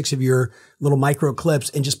 5 or 6 of your little micro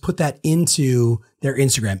clips and just put that into their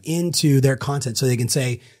Instagram, into their content so they can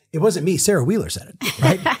say, it wasn't me, Sarah Wheeler said it,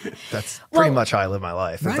 right? That's pretty much how I live my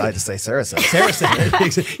life. If I had to say Sarah said it. Sarah said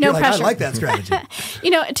it. No like, pressure. I like that strategy.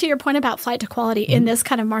 To your point about flight to quality, in this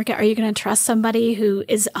kind of market, are you going to trust somebody who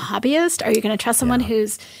is a hobbyist? Are you going to trust someone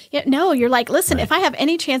who's, no, you're like, listen, if I have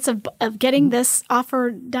any chance of getting this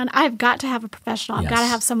offer done, I've got to have a professional. I've got to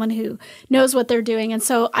have someone who knows what they're doing. And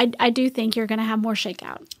so I do think you're going to have more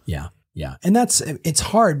shakeout. Yeah. Yeah. And it's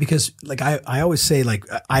hard because like, I always say, like,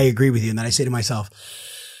 I agree with you. And then I say to myself,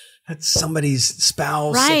 that's somebody's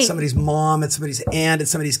spouse, it's somebody's mom, it's somebody's aunt,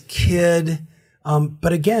 it's somebody's kid.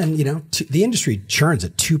 But again, the industry churns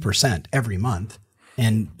at 2% every month.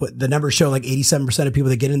 And the numbers show like 87% of people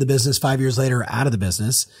that get in the business 5 years later are out of the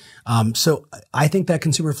business. So I think that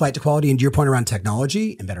consumer flight to quality, and to your point around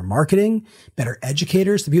technology and better marketing, better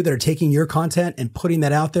educators, the people that are taking your content and putting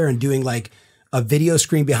that out there and doing like a video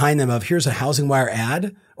screen behind them of here's a Housing Wire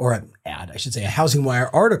ad, or a Housing Wire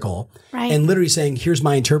article, and literally saying, here's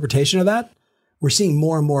my interpretation of that. We're seeing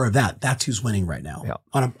more and more of that. That's who's winning right now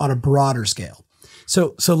on a broader scale.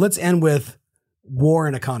 So let's end with war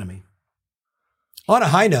and economy. On a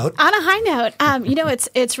high note,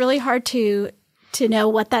 it's really hard to know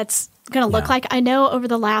what that's going to look like. I know over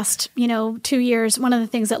the last, 2 years, one of the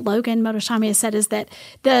things that Logan Motoshami has said is that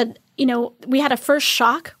we had a first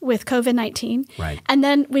shock with COVID-19, and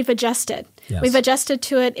then we've adjusted. Yes. We've adjusted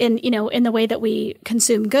to it in the way that we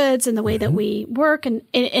consume goods, in the way that we work, and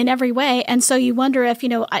in every way. And so you wonder if,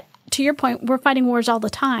 to your point, we're fighting wars all the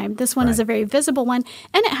time. This one is a very visible one,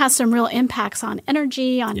 and it has some real impacts on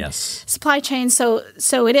energy, on supply chain. So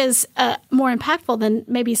it is more impactful than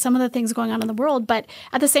maybe some of the things going on in the world. But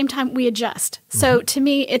at the same time, we adjust. So to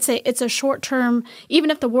me, it's a short term. Even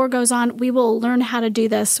if the war goes on, we will learn how to do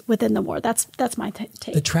this within the war. That's my take.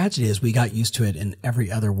 The tragedy is we got used to it in every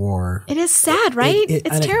other war. It is sad, right?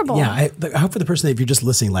 It's terrible. I hope for the person, if you're just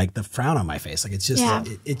listening, like the frown on my face, like it's just,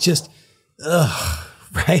 it's just, ugh.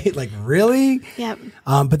 Right? Like, really? Yeah.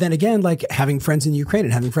 But then again, like having friends in Ukraine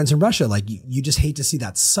and having friends in Russia, like you just hate to see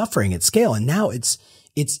that suffering at scale. And now it's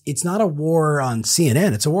not a war on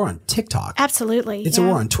CNN. It's a war on TikTok. Absolutely. It's a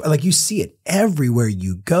war on, like you see it everywhere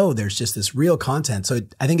you go. There's just this real content. So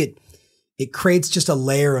I think it creates just a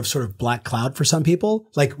layer of sort of black cloud for some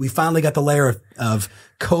people. Like we finally got the layer of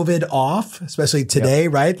COVID off, especially today,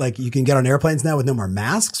 right? Like you can get on airplanes now with no more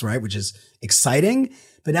masks, right? Which is exciting.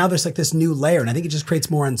 But now there's like this new layer, and I think it just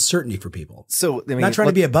creates more uncertainty for people. So, not trying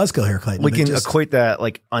to be a buzzkill here, Clayton. We can equate that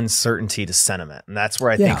like uncertainty to sentiment, and that's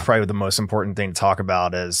where I think probably the most important thing to talk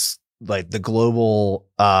about is like the global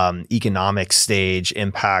economic stage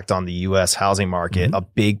impact on the U.S. housing market. A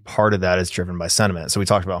big part of that is driven by sentiment. So we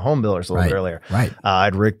talked about home builders a little bit earlier. Right. I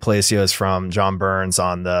had Rick Palacios from John Burns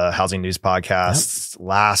on the Housing News podcast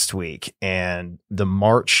last week, and the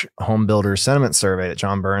March home builder sentiment survey that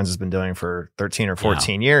John Burns has been doing for 13 or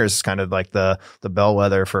 14 years is kind of like the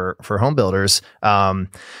bellwether for home builders.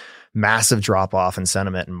 Massive drop off in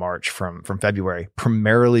sentiment in March from February,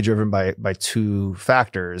 primarily driven by two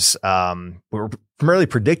factors. Were primarily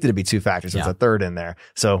predicted to be two factors. There's a third in there.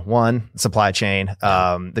 So one, supply chain.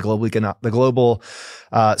 The global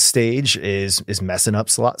stage is messing up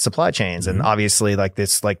supply chains, and obviously, like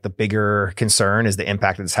this, like the bigger concern is the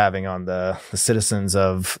impact it's having on the citizens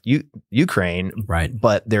of Ukraine. Right.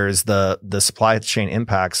 But there's the supply chain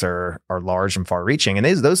impacts are large and far reaching, and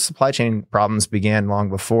those supply chain problems began long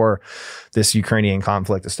before this Ukrainian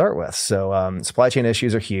conflict to start with. So supply chain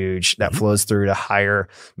issues are huge. That flows through to higher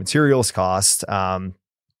materials costs.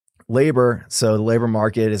 labor. So the labor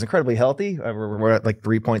market is incredibly healthy. We're at like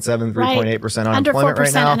 3.7, 3.8% unemployment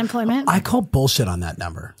right now. Unemployment. I call bullshit on that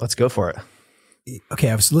number. Let's go for it. Okay,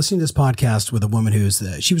 I was listening to this podcast with a woman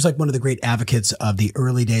she was like one of the great advocates of the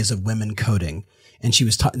early days of women coding. And she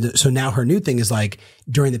was so now her new thing is like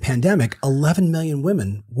during the pandemic, 11 million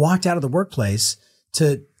women walked out of the workplace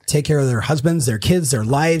to take care of their husbands, their kids, their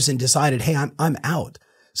lives, and decided, hey, I'm out.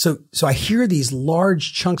 So I hear these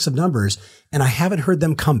large chunks of numbers and I haven't heard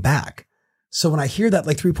them come back. So when I hear that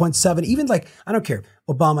like 3.7, even like, I don't care,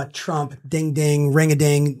 Obama, Trump, ding, ding, ring a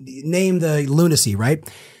ding, name the lunacy, right?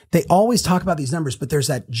 They always talk about these numbers, but there's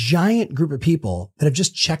that giant group of people that have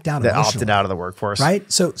just checked out. That opted out of the workforce.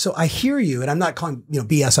 Right. So I hear you, and I'm not calling,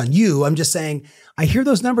 BS on you. I'm just saying I hear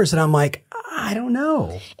those numbers and I'm like, I don't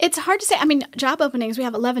know. It's hard to say. I mean, job openings, we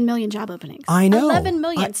have 11 million job openings. I know. 11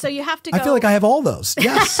 million. So you have to go. I feel like I have all those.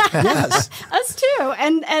 Yes. Yes. Us too.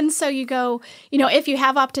 And so you go, if you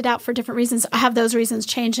have opted out for different reasons, have those reasons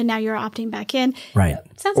changed and now you're opting back in. Right.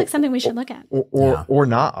 Sounds like something we should look at. Or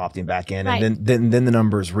not opting back in. Right. And then the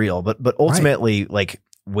number is real. But ultimately, like,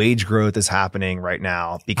 wage growth is happening right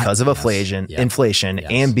now because of inflation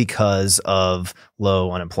and because of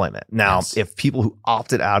low unemployment. Now, if people who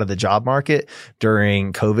opted out of the job market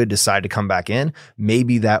during COVID decide to come back in,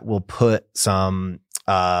 maybe that will put some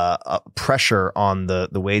pressure on the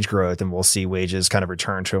wage growth, and we'll see wages kind of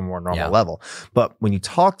return to a more normal level. But when you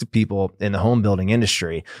talk to people in the home building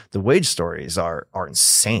industry, the wage stories are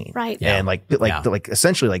insane. Right. Yeah. And like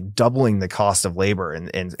essentially like doubling the cost of labor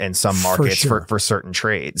in some markets for certain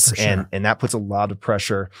trades. And that puts a lot of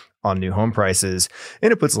pressure on new home prices,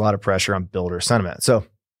 and it puts a lot of pressure on builder sentiment. So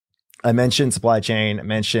I mentioned supply chain, I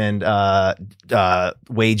mentioned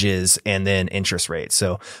wages, and then interest rates.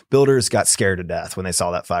 So builders got scared to death when they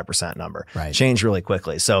saw that 5% number. Right. Changed really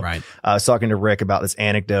quickly. So I was talking to Rick about this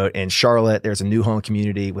anecdote in Charlotte. There's a new home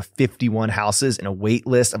community with 51 houses and a wait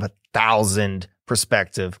list of 1,000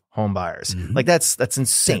 prospective home buyers. Mm-hmm. Like that's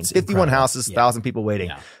insane. That's 51 incredible. houses, 1,000 people waiting.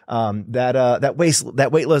 Yeah. That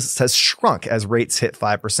wait list has shrunk as rates hit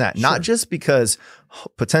 5%, not just because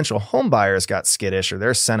potential home buyers got skittish or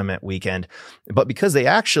their sentiment weakened, but because they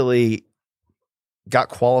actually got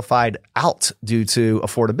qualified out due to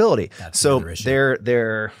affordability. So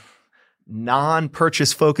their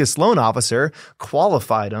non-purchase focused loan officer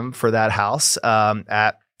qualified them for that house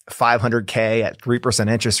at $500K at 3%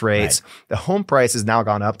 interest rates. Right. The home price has now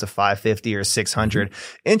gone up to $550 or $600. Mm-hmm.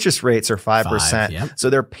 Interest rates are 5%. So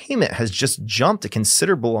their payment has just jumped a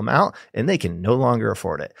considerable amount and they can no longer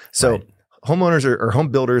afford it. So homeowners or home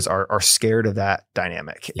builders are scared of that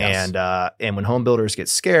dynamic. Yes. And when home builders get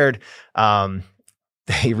scared,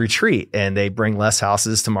 they retreat and they bring less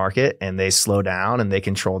houses to market and they slow down and they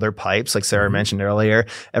control their pipes. Like Sarah mentioned earlier,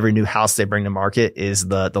 every new house they bring to market is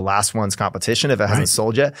the last one's competition if it hasn't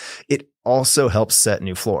sold yet. It also helps set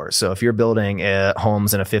new floors. So if you're building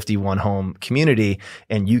homes in a 51 home community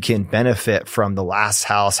and you can benefit from the last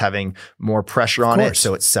house having more pressure on it,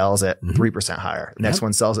 so it sells at 3% higher. Next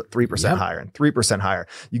one sells at 3% higher and 3% higher.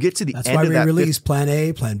 You get to the end of that. That's why we release plan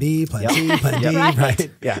A, plan B, plan C, plan D,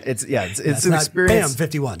 right? Yeah, it's an experience. Bam,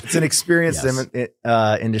 51. It's an experienced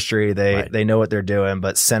industry. They know what they're doing,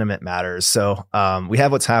 but sentiment matters. So we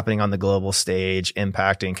have what's happening on the global stage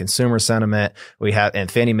impacting consumer sentiment.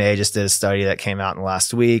 And Fannie Mae just did a study that came out in the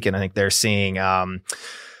last week, and I think they're seeing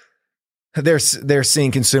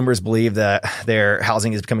consumers believe that their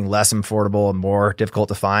housing is becoming less affordable and more difficult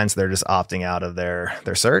to find, so they're just opting out of their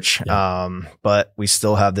search. But we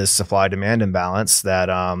still have this supply demand imbalance that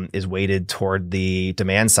is weighted toward the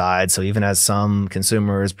demand side. So even as some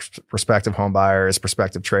consumers, prospective home buyers,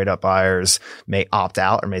 prospective trade up buyers may opt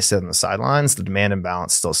out or may sit on the sidelines, the demand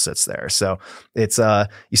imbalance still sits there. So it's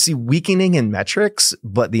you see weakening in metrics,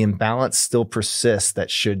 but the imbalance still persists that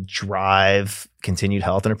should drive continued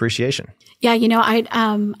health and appreciation. Yeah,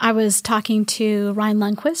 I was talking to Ryan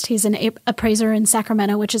Lundquist. He's an appraiser in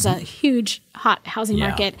Sacramento, which is a huge hot housing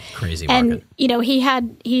market. Crazy market. And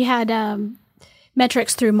he had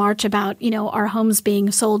metrics through March about our homes being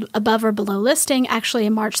sold above or below listing. Actually,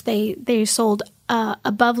 in March they sold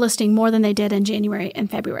above listing more than they did in January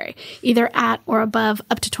and February, either at or above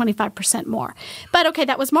up to 25% more. But okay,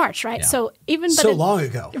 that was March, right? Yeah. So long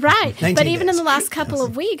ago, right? But even days. in the last couple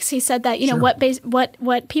of weeks, he said that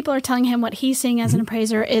what people are telling him, what he's seeing as an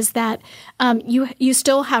appraiser is that you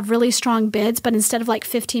still have really strong bids, but instead of like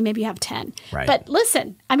 15, maybe you have 10. Right. But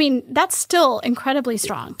listen, I mean that's still incredibly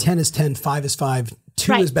strong. 10 is 10, 5 is 5,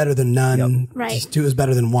 2 is better than none, 2 is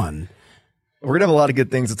better than 1. We're going to have a lot of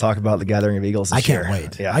good things to talk about at the Gathering of Eagles this year. I can't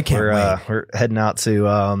wait. Yeah, I can't wait. We're heading out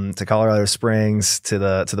to Colorado Springs to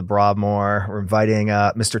the Broadmoor. We're inviting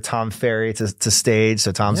Mr. Tom Ferry to stage.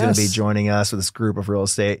 So Tom's going to be joining us with this group of real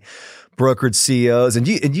estate brokerage CEOs, and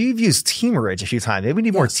you've used Teamerage a few times. Maybe we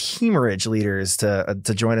need more Teamerage leaders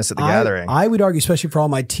to join us at the gathering. I would argue, especially for all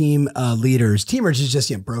my team leaders, Teamerage is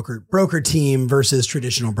just broker team versus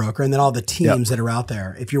traditional broker, and then all the teams that are out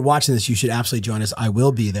there. If you're watching this, you should absolutely join us. I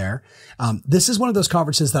will be there. This is one of those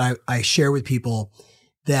conferences that I share with people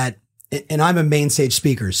that. And I'm a main stage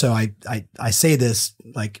speaker, so I say this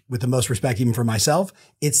like with the most respect, even for myself.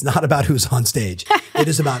 It's not about who's on stage. It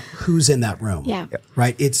is about who's in that room. Yeah.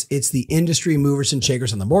 Right. It's the industry movers and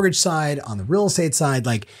shakers on the mortgage side, on the real estate side.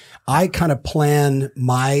 Like I kind of plan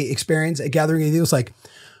my experience at Gathering of Eagles, like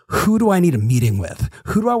who do I need a meeting with?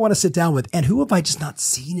 Who do I want to sit down with? And who have I just not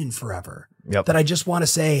seen in forever? That I just want to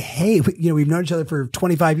say, hey, we've known each other for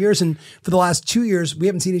 25 years. And for the last 2 years, we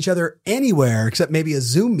haven't seen each other anywhere except maybe a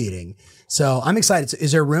Zoom meeting. So I'm excited.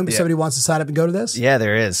 Is there room if somebody wants to sign up and go to this? Yeah,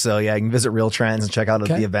 there is. So you can visit Real Trends and check out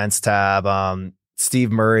the events tab.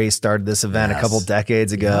 Steve Murray started this event a couple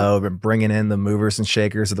decades ago. Been bringing in the movers and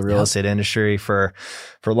shakers of the real estate industry for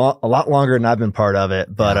a lot longer than I've been part of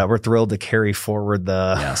it. But we're thrilled to carry forward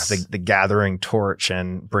the gathering torch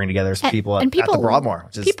and bring together some people at the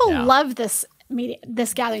Broadmoor. People love this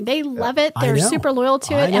gathering. They love it. They're super loyal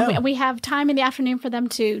to it. And we have time in the afternoon for them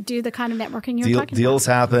to do the kind of networking you're talking deals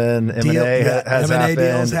about. Happen. M&A has happened.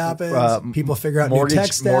 deals happen. People figure out new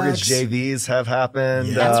tech stacks. Mortgage JVs have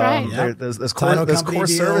happened. That's right. Those core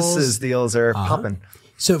services deals are popping.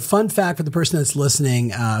 So fun fact for the person that's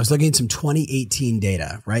listening, I was looking at some 2018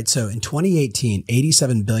 data, right? So in 2018,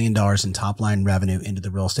 $87 billion in top line revenue into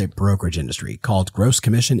the real estate brokerage industry called gross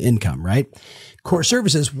commission income, right? Core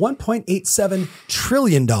services, $1.87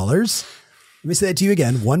 trillion. Let me say that to you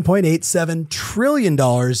again, $1.87 trillion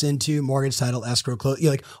into mortgage, title, escrow, close,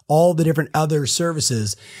 like all the different other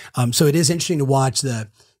services. So it is interesting to watch the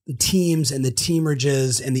teams and the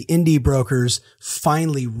teamerages and the indie brokers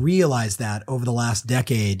finally realize that over the last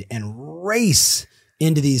decade and race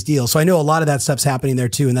into these deals. So I know a lot of that stuff's happening there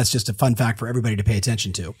too. And that's just a fun fact for everybody to pay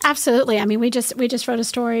attention to. Absolutely. I mean, we just wrote a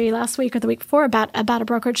story last week or the week before about a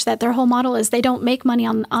brokerage that their whole model is they don't make money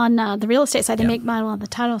on the real estate side. They make money on the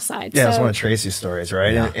title side. Yeah, so, it was one of Tracy's stories,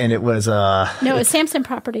 right? Yeah. And it was... No, it was Samson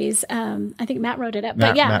Properties. I think Matt wrote it up.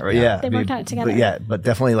 But they worked on it together. But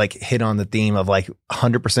definitely like hit on the theme of like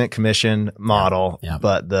 100% commission model,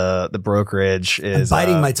 but the brokerage is... I'm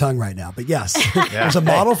biting my tongue right now, but yes, there's a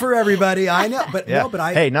model for everybody. I know, but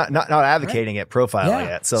not advocating it, profiling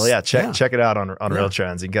it. So check it out on Real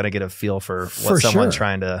Trends. You got to get a feel for what someone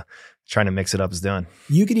trying to mix it up is doing.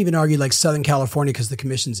 You can even argue like Southern California because the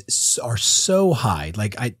commissions are so high.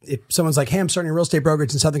 Like if someone's like, hey, I'm starting a real estate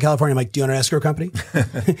brokerage in Southern California, I'm like, do you own an escrow company?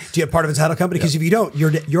 Do you have part of a title company? Because if you don't,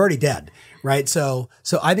 you're already dead, right? So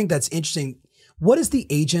I think that's interesting. What is the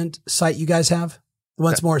agent site you guys have?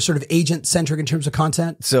 What's more sort of agent centric in terms of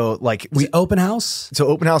content? So like Open House? So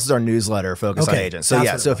Open House is our newsletter focused on agents. So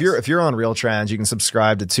so if you're on Real Trends, you can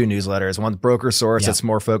subscribe to two newsletters. One, Broker Source, that's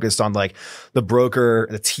more focused on like the broker,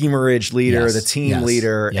 the teamerage leader, the team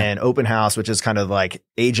leader, and Open House, which is kind of like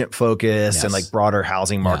agent focused and like broader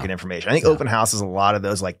housing market information. I think Open House is a lot of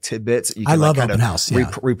those like tidbits you can love kind Open of House,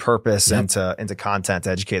 repurpose into content to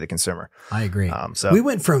educate the consumer. I agree. So we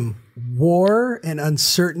went from war and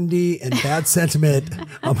uncertainty and bad sentiment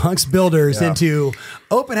amongst builders into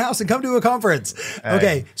Open House and come to a conference.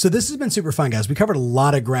 Okay. So this has been super fun, guys. We covered a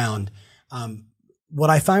lot of ground. What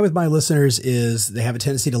I find with my listeners is they have a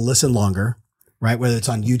tendency to listen longer, right? Whether it's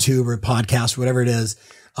on YouTube or podcast, whatever it is.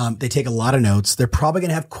 They take a lot of notes. They're probably going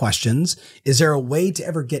to have questions. Is there a way to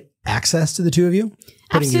ever get access to the two of you?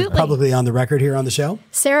 Putting Absolutely. You publicly on the record here on the show.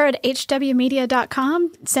 Sarah at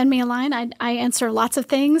hwmedia.com. Send me a line. I answer lots of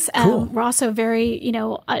things. Cool. We're also very,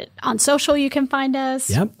 on social, you can find us.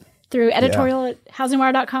 Yep. Through editorial at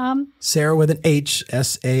housingwire.com. Sarah with an H,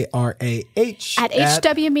 SARAH. At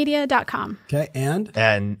hwmedia.com. Okay.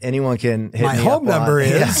 And anyone can hit my me home number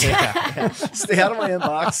is. Stay out of my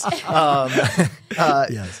inbox.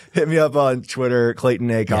 Hit me up on Twitter, Clayton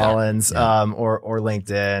A. Collins, or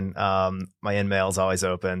LinkedIn. My in-mail is always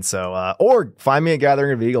open. So, or find me at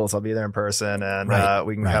Gathering of Eagles. I'll be there in person and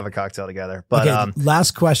we can have a cocktail together. But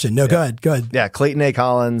last question. No, go ahead. Yeah. Clayton A.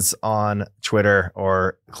 Collins on Twitter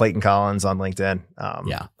or Clayton Collins on LinkedIn.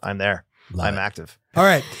 I'm there. I'm active. All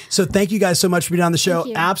right. So thank you guys so much for being on the show.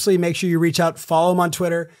 Absolutely. Make sure you reach out, follow them on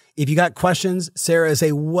Twitter. If you got questions, Sarah is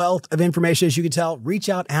a wealth of information, as you can tell. Reach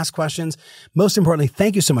out, ask questions. Most importantly,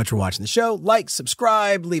 thank you so much for watching the show. Like,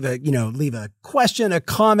 subscribe, leave a question, a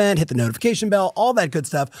comment, hit the notification bell, all that good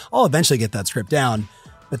stuff. I'll eventually get that script down.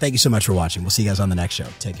 But thank you so much for watching. We'll see you guys on the next show.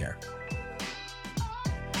 Take care.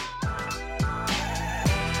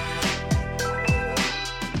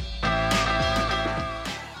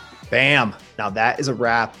 Bam. Now that is a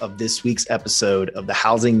wrap of this week's episode of the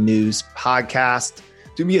Housing News Podcast.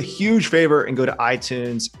 Do me a huge favor and go to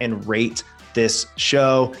iTunes and rate this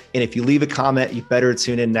show. And if you leave a comment, you better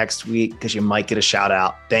tune in next week because you might get a shout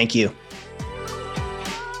out. Thank you.